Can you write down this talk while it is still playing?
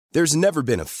There's never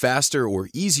been a faster or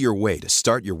easier way to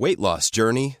start your weight loss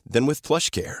journey than with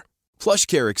PlushCare.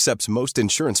 PlushCare accepts most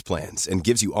insurance plans and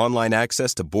gives you online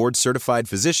access to board-certified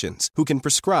physicians who can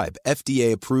prescribe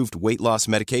FDA-approved weight loss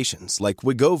medications like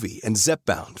Wegovy and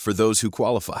Zepbound for those who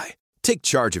qualify. Take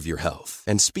charge of your health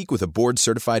and speak with a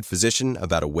board-certified physician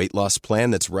about a weight loss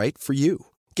plan that's right for you.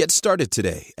 Get started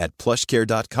today at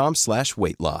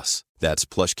plushcare.com/weight-loss. That's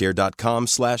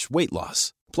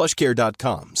plushcare.com/weight-loss.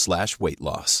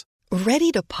 plushcare.com/weight-loss.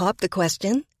 Ready to pop the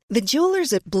question? The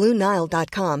jewelers at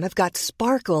BlueNile.com have got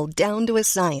sparkle down to a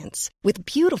science with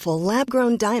beautiful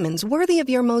lab-grown diamonds worthy of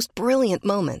your most brilliant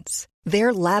moments.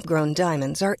 Their lab-grown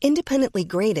diamonds are independently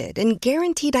graded and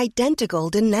guaranteed identical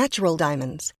to natural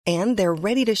diamonds, and they're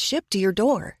ready to ship to your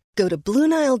door. Go to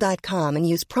BlueNile.com and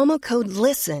use promo code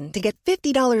LISTEN to get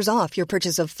 $50 off your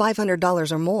purchase of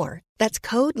 $500 or more. That's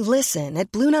code LISTEN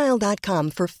at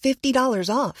BlueNile.com for $50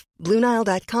 off.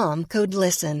 BlueNile.com, code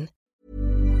LISTEN.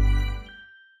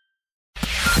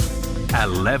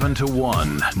 11 to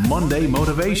 1, Monday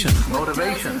Motivation.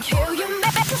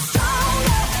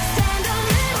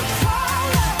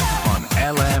 On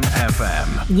LMFM.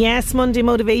 Yes, Monday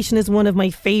Motivation is one of my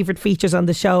favourite features on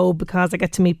the show because I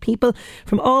get to meet people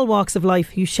from all walks of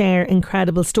life who share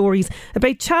incredible stories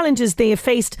about challenges they have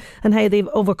faced and how they've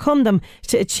overcome them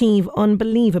to achieve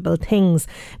unbelievable things.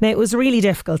 Now, it was really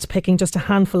difficult picking just a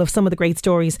handful of some of the great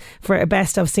stories for a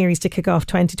best of series to kick off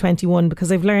 2021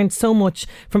 because I've learned so much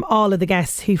from all of the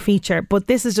guests who feature, but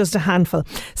this is just a handful.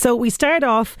 So we start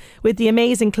off with the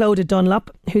amazing Clodagh Dunlop,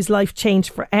 whose life changed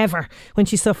forever when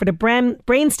she suffered a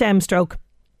brainstem stroke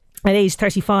at age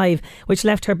 35, which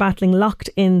left her battling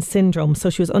locked-in syndrome,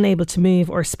 so she was unable to move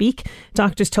or speak.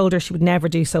 Doctors told her she would never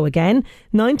do so again.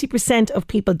 90% of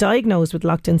people diagnosed with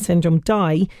locked-in syndrome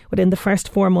die within the first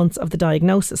 4 months of the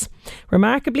diagnosis.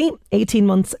 Remarkably, 18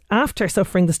 months after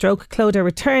suffering the stroke, Clodagh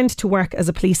returned to work as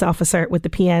a police officer with the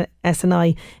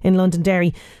PSNI in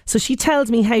Londonderry. So she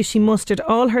tells me how she mustered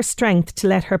all her strength to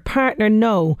let her partner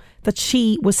know that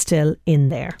she was still in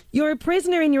there. You're a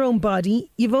prisoner in your own body.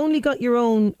 You've only got your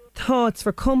own thoughts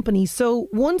for company. So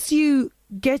once you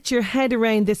get your head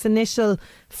around this initial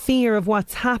fear of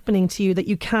what's happening to you, that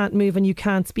you can't move and you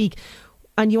can't speak,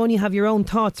 and you only have your own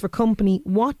thoughts for company,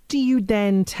 what do you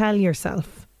then tell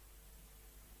yourself?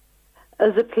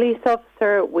 As a police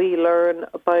officer, we learn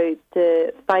about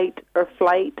the fight or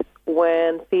flight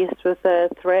when faced with a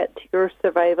threat to your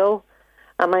survival.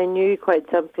 And I knew quite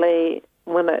simply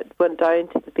when it went down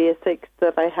to the basics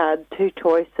that I had two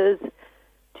choices: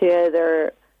 to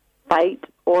either fight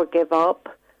or give up.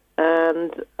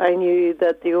 And I knew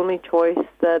that the only choice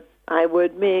that I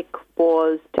would make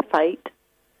was to fight.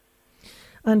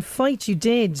 And fight you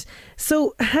did.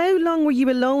 So how long were you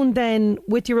alone then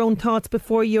with your own thoughts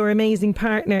before your amazing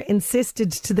partner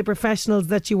insisted to the professionals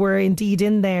that you were indeed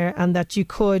in there and that you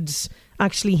could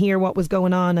actually hear what was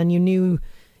going on and you knew,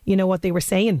 what they were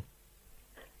saying?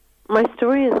 My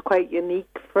story is quite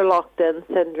unique for locked-in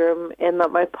syndrome in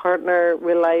that my partner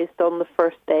realised on the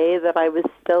first day that I was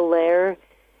still there.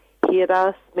 He had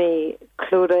asked me,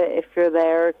 "Clodagh, if you're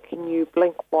there, can you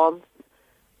blink once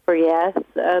for yes?"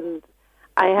 And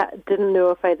I didn't know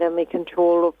if I had any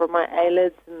control over my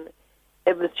eyelids, and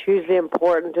it was hugely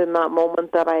important in that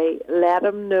moment that I let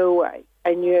him know.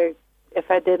 I knew if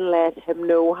I didn't let him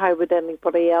know, how would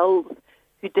anybody else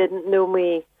who didn't know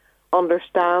me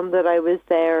understand that I was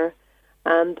there?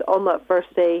 And on that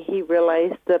first day, he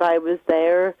realised that I was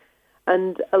there.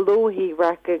 And although he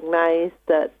recognised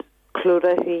that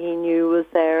Clodagh, who he knew was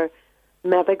there,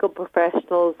 medical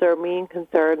professionals, their main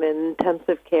concern in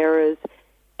intensive care is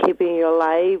keeping you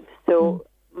alive. So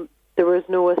there was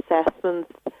no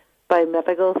assessments by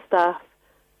medical staff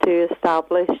to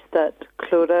establish that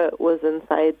Clodagh was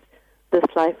inside this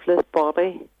lifeless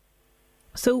body.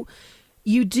 So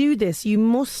you do this, you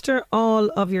muster all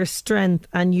of your strength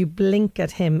and you blink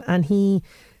at him, and he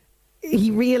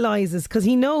realises, because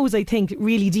he knows, I think,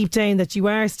 really deep down that you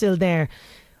are still there.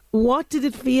 What did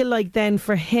it feel like then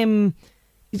for him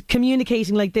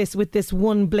communicating like this with this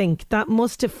one blink? That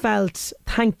must have felt,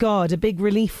 thank God, a big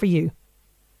relief for you.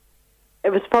 It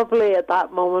was probably at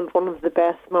that moment one of the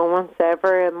best moments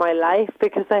ever in my life,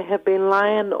 because I had been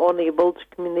lying unable to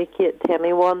communicate to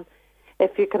anyone.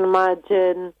 If you can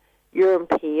imagine, you're in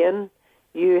pain,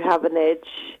 you have an itch,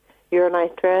 your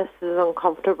nightdress is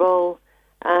uncomfortable,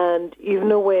 and you've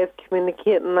no way of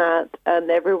communicating that,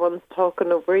 and everyone's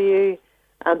talking over you,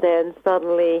 and then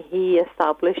suddenly he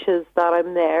establishes that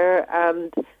I'm there,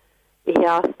 and he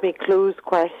asked me closed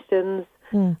questions,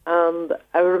 and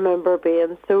I remember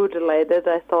being so delighted.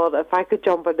 I thought if I could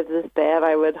jump out of this bed,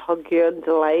 I would hug you in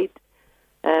delight.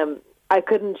 I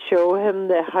couldn't show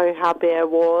him how happy I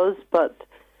was, but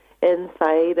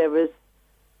inside I was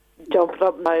jumping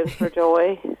up and down for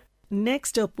joy.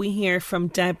 Next up, we hear from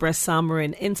Deborah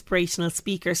Sommerin, inspirational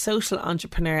speaker, social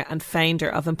entrepreneur and founder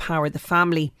of Empower the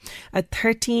Family. At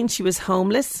 13, she was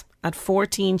homeless. At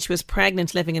 14, she was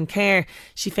pregnant, living in care.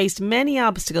 She faced many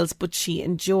obstacles, but she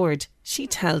endured. She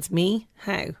tells me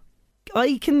how.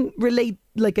 I can relate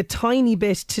like a tiny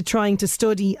bit to trying to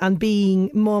study and being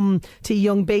mum to a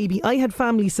young baby. I had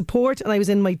family support and I was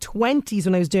in my 20s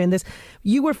when I was doing this.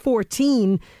 You were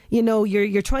 14, you know,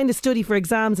 you're trying to study for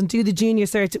exams and do the junior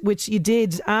cert, which you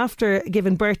did after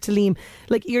giving birth to Liam.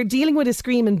 Like, you're dealing with a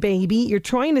screaming baby, you're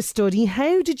trying to study.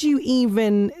 How did you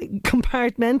even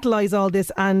compartmentalise all this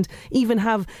and even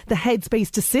have the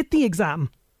headspace to sit the exam?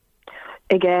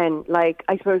 Again, like,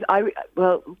 I suppose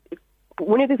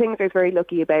one of the things I was very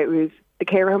lucky about was the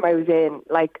care home I was in,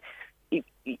 like,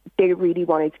 they really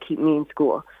wanted to keep me in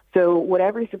school. So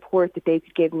whatever support that they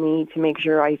could give me to make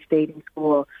sure I stayed in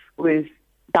school was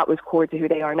core to who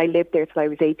they are. And I lived there till I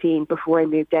was 18 before I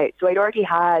moved out. So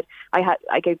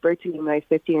I gave birth to him when I was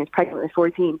 15, I was pregnant when I was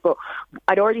 14, but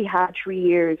I'd already had 3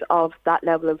 years of that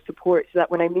level of support, so that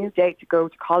when I moved out to go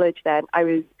to college, then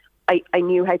I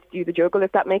knew how to do the juggle,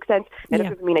 if that makes sense. And That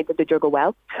doesn't mean I did the juggle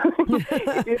well.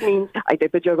 It just means I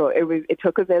did the juggle. It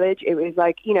took a village. It was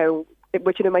like, you know,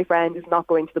 which of my friends is not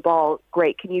going to the ball?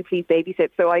 Great, can you please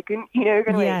babysit so I can, you know,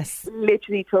 yes.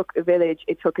 Literally took a village.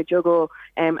 It took a juggle,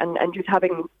 and just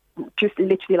having just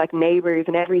literally like neighbours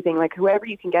and everything, like whoever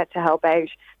you can get to help out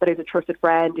that is a trusted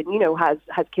friend and, you know, has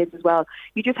kids as well.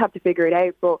 You just have to figure it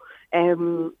out. But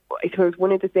I suppose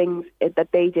one of the things that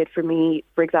they did for me,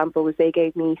 for example, was they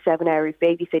gave me 7 hours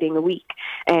babysitting a week,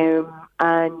 and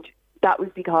that was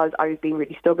because I was being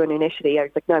really stubborn initially. I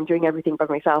was like, no, I'm doing everything by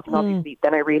myself. And obviously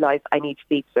then I realised I need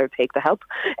sleep, so take the help,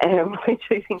 which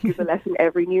I think is a lesson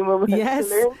every new mum has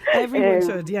to learn. Everyone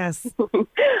should, yes.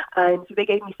 And so they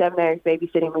gave me 7 hours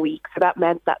babysitting a week. So that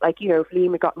meant that, like, you know, if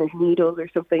Liam had gotten his needles or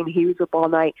something, he was up all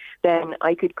night, then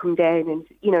I could come down and,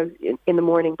 you know, in the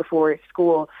morning before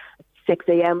school, 6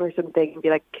 a.m. or something, and be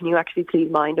like, can you actually please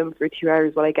mind him for 2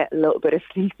 hours while I get a little bit of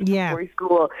sleep before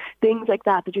school? Things like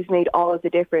that just made all of the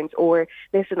difference. Or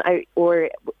listen, I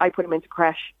put him into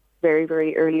creche very,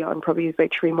 very early on. Probably he was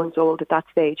about 3 months old at that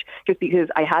stage, just because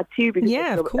I had to,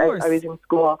 because of course. I was in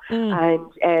school.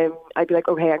 And I'd be like,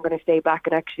 okay, I'm going to stay back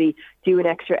and actually do an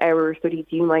extra hour of study.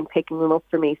 Do you mind picking them up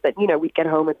for me, so that, you know, we'd get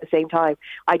home at the same time?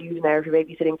 I'd use an hour for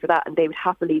babysitting for that, and they would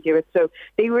happily do it. So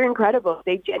they were incredible.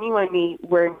 They genuinely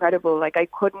were incredible. Like, I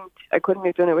couldn't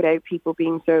have done it without people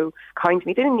being so kind to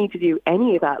me. They didn't need to do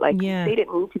any of that. Like, they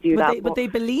didn't need to do that. But they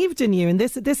believed in you, and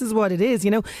this is what it is,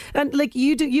 you know. And like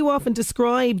you often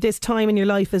describe this time in your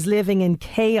life as living in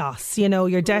chaos. You know,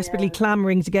 you're desperately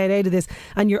clamouring to get out of this,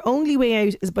 and your only way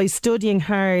out is by studying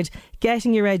hard,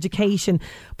 getting your education.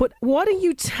 But what are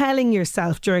you telling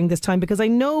yourself during this time? Because I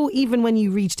know even when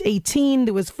you reached 18,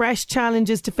 there was fresh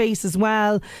challenges to face as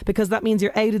well, because that means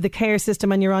you're out of the care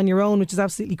system and you're on your own, which is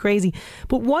absolutely crazy.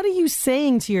 But what are you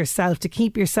saying to yourself to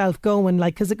keep yourself going?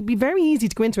 Like, because it could be very easy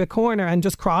to go into a corner and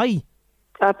just cry.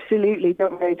 Absolutely,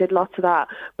 don't worry, I did lots of that.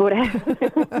 But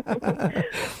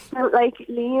like,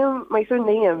 Liam, my son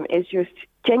Liam, is just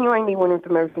genuinely one of the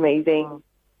most amazing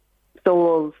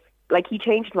souls. Like, he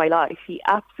changed my life. He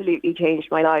absolutely changed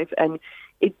my life, and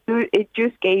it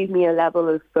just gave me a level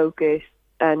of focus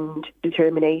and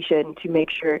determination to make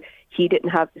sure he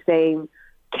didn't have the same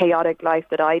chaotic life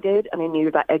that I did. And I knew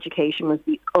that education was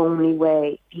the only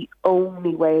way I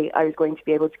was going to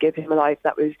be able to give him a life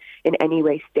that was in any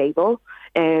way stable.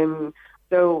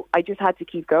 So I just had to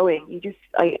keep going.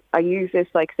 I use this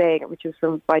like saying, which is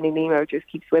from Finding Nemo, just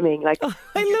keep swimming. Like, I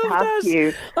love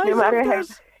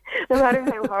that. No matter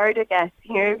how hard it gets,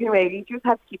 you know, you just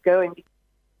have to keep going.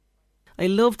 I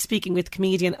loved speaking with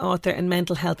comedian, author and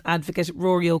mental health advocate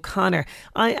Rory O'Connor.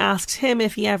 I asked him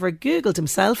if he ever Googled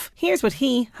himself. Here's what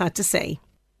he had to say.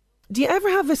 Do you ever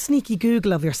have a sneaky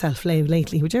Google of yourself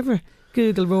lately? Would you ever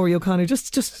Google Rory O'Connor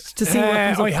just to see what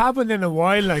comes up? I haven't in a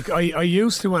while. Like, I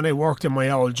used to when I worked in my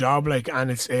old job, like, and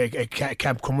it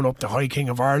kept coming up the High King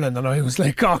of Ireland, and I was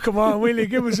like, oh, come on, will you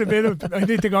give us a bit of... I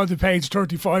need to go to page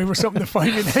 35 or something to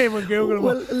find your name on Google.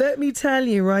 Well, let me tell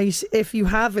you, right, if you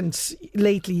haven't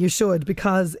lately, you should,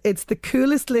 because it's the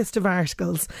coolest list of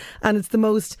articles, and it's the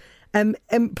most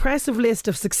impressive list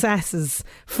of successes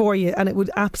for you, and it would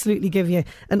absolutely give you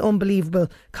an unbelievable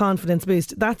confidence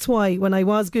boost. That's why when I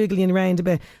was Googling around a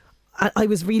bit, I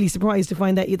was really surprised to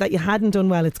find out that you hadn't done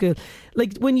well at school.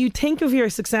 Like, when you think of your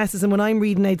successes, and when I'm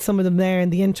reading out some of them there in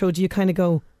the intro, do you kind of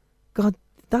go, God,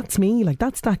 that's me. Like,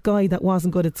 that's that guy that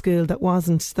wasn't good at school,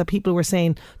 that people were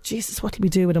saying, Jesus, what'll we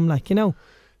do with him? Like, you know.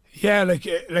 Yeah, like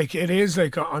it is.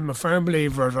 Like, I'm a firm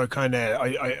believer of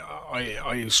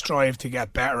I strive to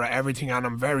get better at everything, and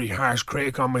I'm very harsh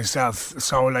critic on myself.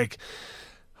 So like,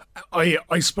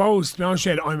 I suppose, to be honest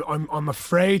with you, I'm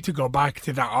afraid to go back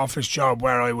to that office job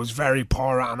where I was very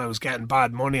poor and I was getting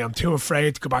bad money. I'm too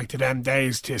afraid to go back to them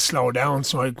days to slow down.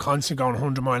 So I'm constantly going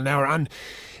 100 mile an hour, and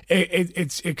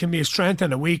it can be a strength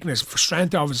and a weakness. For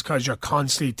strength, obviously, because you're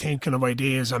constantly thinking of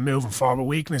ideas and moving forward.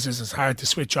 Weakness is it's hard to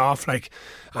switch off, like,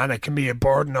 and it can be a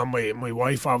burden on my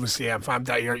wife, obviously, and fam,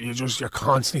 that you're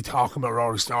constantly talking about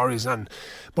all the stories.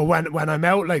 But when I'm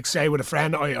out, like, say with a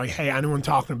friend, I hate anyone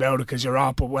talking about it because you're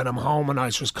up. But when I'm home and I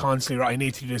was just constantly, right, I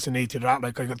need to do this, I need to do that.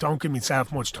 Like, I don't give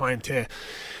myself much time to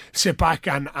sit back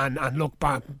and look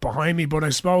back behind me. But I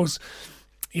suppose,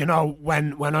 you know,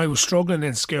 when I was struggling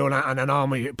in school and in all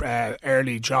my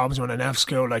early jobs when I left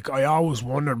school, like, I always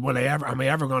wondered, am I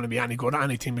ever going to be any good at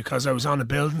anything? Because I was on a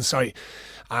building site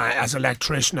as an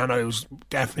electrician, and I was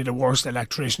definitely the worst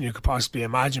electrician you could possibly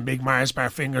imagine. Big Mars bar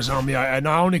fingers on me. I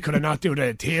not only could I not do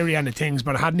the theory and the things,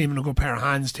 but I hadn't even a good pair of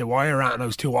hands to wire at, and I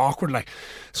was too awkward. Like,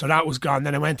 so that was gone.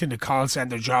 Then I went into call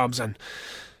centre jobs, and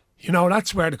you know,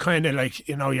 that's where the kind of, like,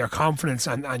 you know, your confidence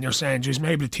and you're saying, geez,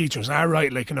 maybe the teachers are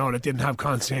right, like, you know, that didn't have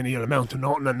continual amount of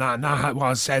nothing, and that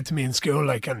was said to me in school,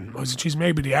 like, and I was, geez,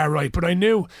 maybe they are right. But I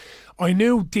knew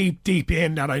deep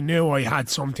in that I knew I had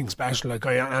something special. Like,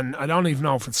 and I don't even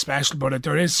know if it's special, but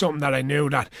there is something that I knew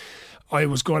that I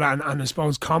was good at, and I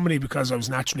suppose comedy, because I was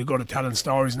naturally good at telling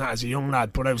stories and that as a young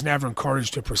lad, but I was never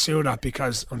encouraged to pursue that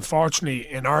because,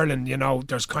 unfortunately, in Ireland, you know,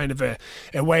 there's kind of a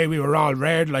way we were all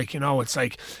reared. Like, you know, it's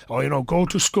like, oh, you know, go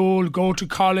to school, go to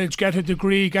college, get a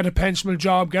degree, get a pensionable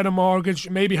job, get a mortgage,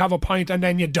 maybe have a pint, and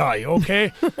then you die,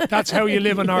 okay? That's how you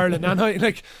live in Ireland.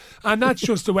 And that's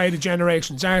just the way the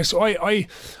generations are. So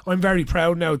I'm very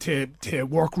proud now to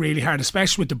work really hard,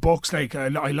 especially with the books. Like, I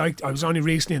was only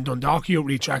recently in Dundalk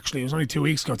Outreach, actually. It was only 2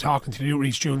 weeks ago, talking to the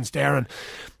Outreach students there, and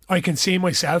I can see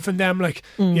myself in them. Like,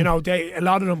 you know, a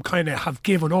lot of them kind of have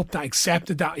given up that,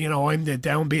 accepted that, you know, I'm the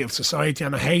downbeat of society,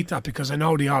 and I hate that because I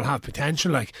know they all have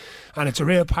potential. Like, and it's a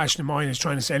real passion of mine is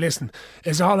trying to say, listen,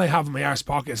 is all I have in my arse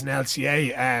pocket is an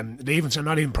LCA. Leavings are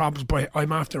not even problems, but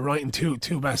I'm after writing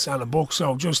two best-selling books.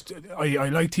 So just, I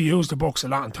like to use the books a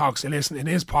lot and talk. So listen, it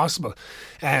is possible.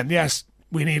 Yes,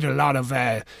 we need a lot of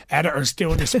editors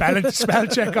doing the spell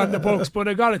check on the books, but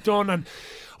I got it done. And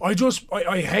I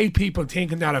hate people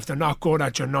thinking that if they're not good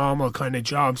at your normal kind of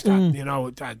jobs, that you know,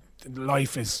 that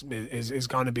life is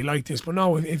going to be like this. But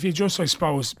no, if you just, I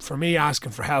suppose, for me,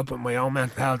 asking for help with my own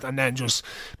mental health and then just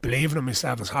believing in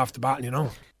myself is half the battle, you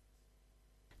know.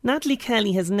 Natalie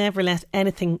Kelly has never let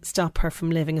anything stop her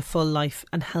from living a full life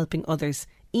and helping others.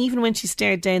 Even when she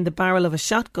stared down the barrel of a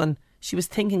shotgun, she was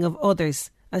thinking of others,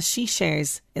 as she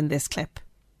shares in this clip.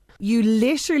 You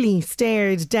literally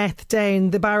stared death down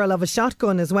the barrel of a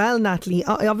shotgun as well, Natalie.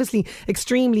 Obviously,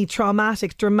 extremely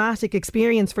traumatic, dramatic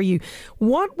experience for you.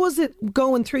 What was it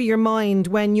going through your mind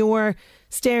when you're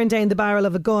staring down the barrel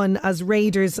of a gun as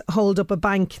raiders hold up a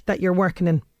bank that you're working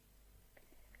in?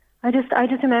 I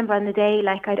just remember on the day,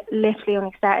 like, I'd literally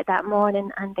only started that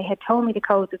morning, and they had told me the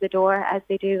codes of the door, as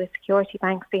they do with security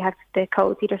banks. They have the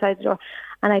codes either side of the door.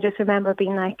 And I just remember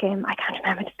being like, I can't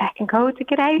remember the second code to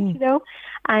get out, you know.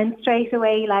 And straight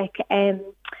away, like,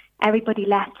 everybody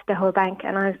left the whole bank,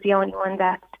 and I was the only one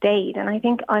that stayed. And I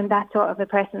think I'm that sort of a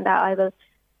person that I will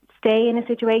stay in a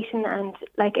situation, and,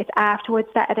 like, it's afterwards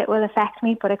that it will affect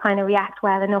me, but I kind of react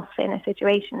well enough in a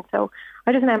situation. So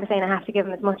I just remember saying I have to give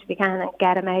him as much as I can and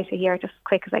get him out of here just as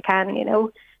quick as I can, you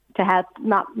know, to help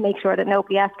not make sure that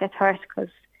nobody else gets hurt,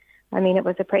 because I mean, it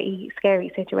was a pretty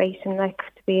scary situation, like,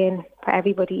 to be in for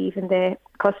everybody, even the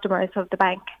customers of the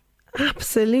bank.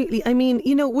 Absolutely. I mean,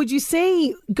 you know, would you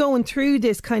say going through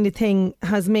this kind of thing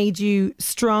has made you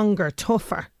stronger,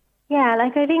 tougher? Yeah,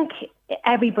 like, I think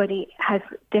everybody has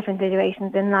different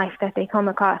situations in life that they come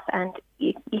across, and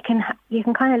you can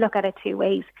kind of look at it two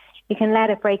ways. You can let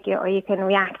it break you, or you can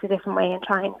react a different way and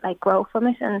try and, like, grow from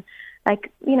it. And,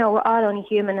 like, you know, we're all only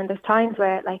human, and there's times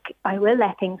where, like, I will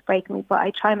let things break me, but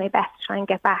I try my best to try and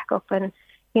get back up and,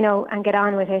 you know, and get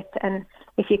on with it. And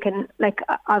if you can, like,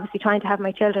 obviously trying to have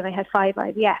my children, I had 5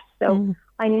 IVF, so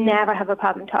I never have a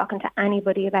problem talking to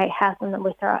anybody about helping them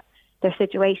with their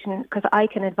situation, because I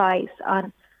can advise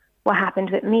on what happened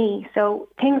with me. So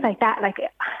things like that, like,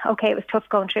 okay, it was tough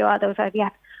going through all those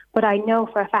IVF, but I know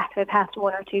for a fact I've helped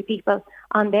 1 or 2 people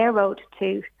on their road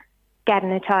to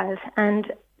getting a child.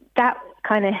 And that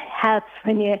kind of helps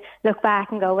when you look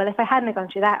back and go, well, if I hadn't gone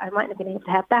through that, I mightn't have been able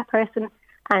to help that person,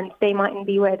 and they mightn't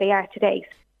be where they are today.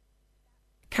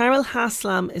 Carol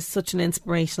Haslam is such an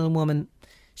inspirational woman.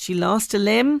 She lost a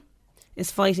limb,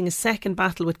 is fighting a second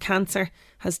battle with cancer,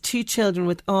 has 2 children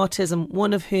with autism,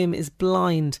 one of whom is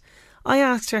blind. I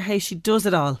asked her how she does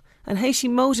it all and how she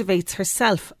motivates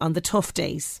herself on the tough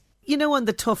days. You know, on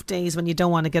the tough days when you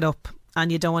don't want to get up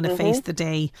and you don't want to face the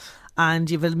day and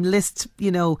you've a list,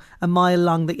 you know, a mile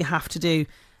long that you have to do.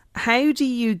 How do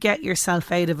you get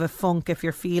yourself out of a funk if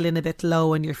you're feeling a bit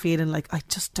low and you're feeling like, I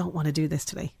just don't want to do this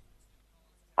today?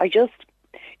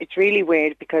 It's really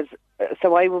weird because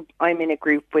I'm in a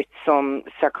group with some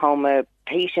sarcoma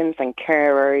patients and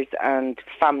carers and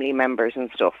family members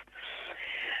and stuff.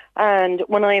 And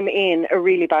when I'm in a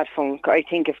really bad funk, I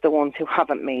think of the ones who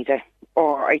haven't made it,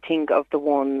 or I think of the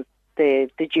ones, the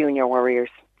junior warriors.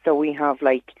 So we have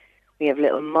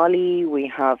little Molly, we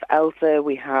have Elsa,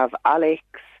 we have Alex,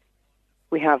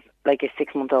 we have like a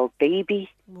 6-month-old baby.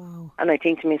 Wow. And I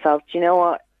think to myself, do you know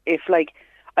what? If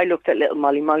I looked at little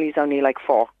Molly, Molly's only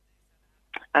 4,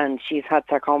 and she's had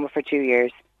sarcoma for 2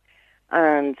 years.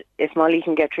 And if Molly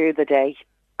can get through the day,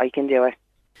 I can do it.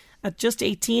 At just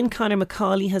 18, Conor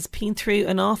McCauley has been through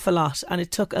an awful lot, and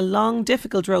it took a long,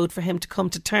 difficult road for him to come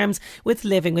to terms with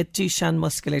living with Duchenne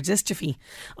muscular dystrophy.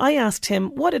 I asked him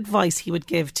what advice he would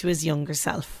give to his younger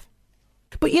self.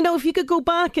 But you know, if you could go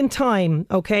back in time,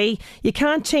 okay, you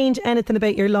can't change anything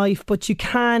about your life, but you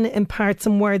can impart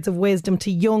some words of wisdom to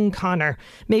young Conor.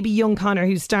 Maybe young Conor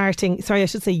who's starting, sorry, I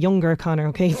should say younger Conor,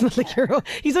 okay? It's not like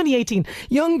he's only 18.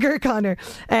 Younger Conor,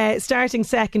 starting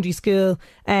secondary school,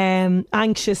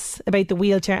 anxious about the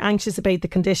wheelchair, anxious about the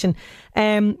condition.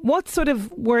 What sort of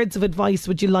words of advice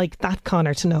would you like that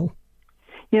Conor to know?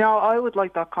 You know, I would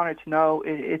like that Conor to know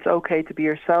it's okay to be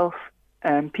yourself.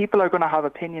 People are going to have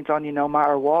opinions on you no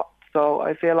matter what. So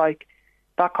I feel like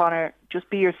that Conor, just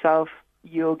be yourself.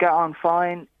 You'll get on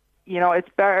fine. You know, it's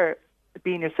better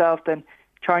being yourself than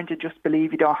trying to just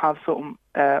believe you don't have something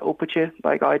up with you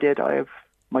like I did. I have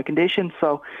my condition,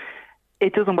 so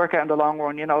it doesn't work out in the long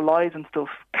run. You know, lies and stuff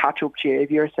catch up to you.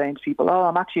 If you're saying to people, oh,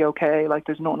 I'm actually okay, like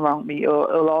there's nothing wrong with me,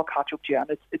 it'll all catch up to you,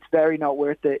 and it's very not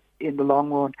worth it in the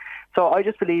long run. So I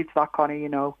just believe that, Conor, you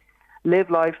know,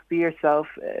 live life, be yourself,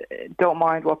 don't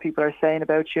mind what people are saying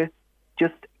about you,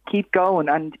 just keep going.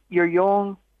 And you're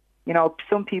young, you know,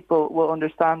 some people will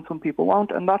understand, some people won't,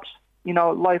 and that's, you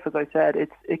know, life, as I said,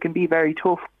 it can be very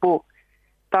tough. But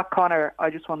that Conor,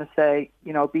 I just want to say,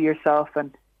 you know, be yourself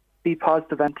and be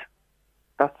positive, and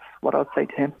that's what I'll say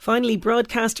to him. Finally,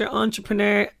 broadcaster,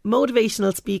 entrepreneur,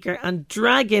 motivational speaker and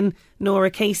dragon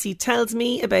Nora Casey tells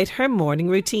me about her morning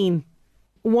routine.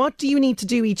 What do you need to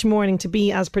do each morning to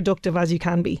be as productive as you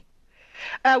can be?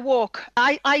 Walk.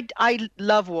 I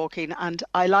love walking, and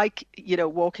I like, you know,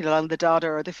 walking along the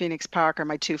Dodder or the Phoenix Park are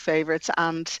my 2 favourites,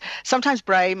 and sometimes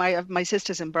Bray. My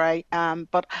sister's in Bray,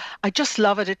 but I just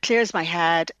love it. It clears my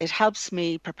head. It helps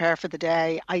me prepare for the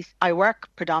day. I work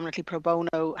predominantly pro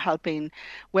bono, helping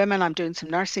women. I'm doing some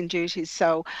nursing duties,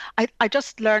 so I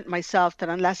just learned myself that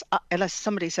unless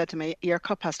somebody said to me, your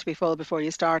cup has to be full before you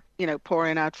start, you know,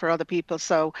 pouring out for other people.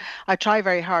 So I try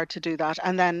very hard to do that,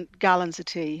 and then gallons of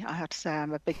tea. I have to say,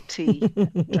 I'm a big tea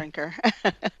drinker.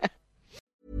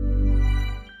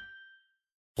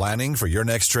 Planning for your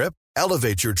next trip?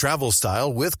 Elevate your travel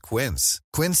style with Quince.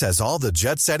 Quince has all the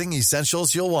jet-setting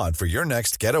essentials you'll want for your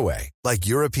next getaway, like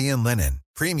European linen,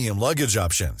 premium luggage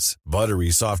options, buttery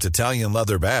soft Italian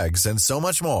leather bags, and so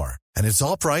much more. And it's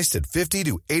all priced at 50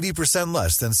 to 80%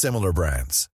 less than similar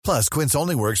brands. Plus, Quince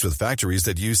only works with factories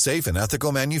that use safe and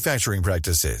ethical manufacturing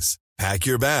practices. Pack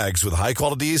your bags with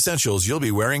high-quality essentials you'll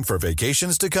be wearing for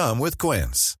vacations to come with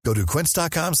Quince. Go to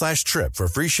quince.com/trip for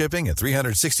free shipping and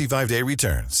 365-day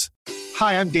returns.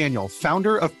 Hi, I'm Daniel,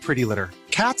 founder of Pretty Litter.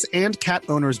 Cats and cat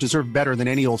owners deserve better than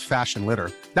any old-fashioned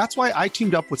litter. That's why I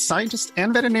teamed up with scientists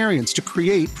and veterinarians to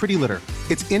create Pretty Litter.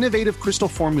 Its innovative crystal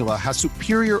formula has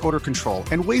superior odor control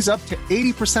and weighs up to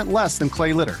 80% less than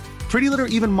clay litter. Pretty Litter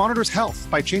even monitors health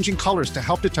by changing colors to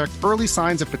help detect early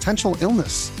signs of potential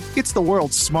illness. It's the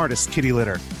world's smartest kitty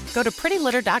litter. Go to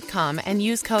prettylitter.com and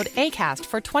use code ACAST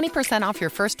for 20% off your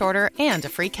first order and a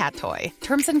free cat toy.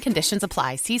 Terms and conditions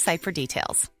apply. See site for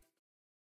details.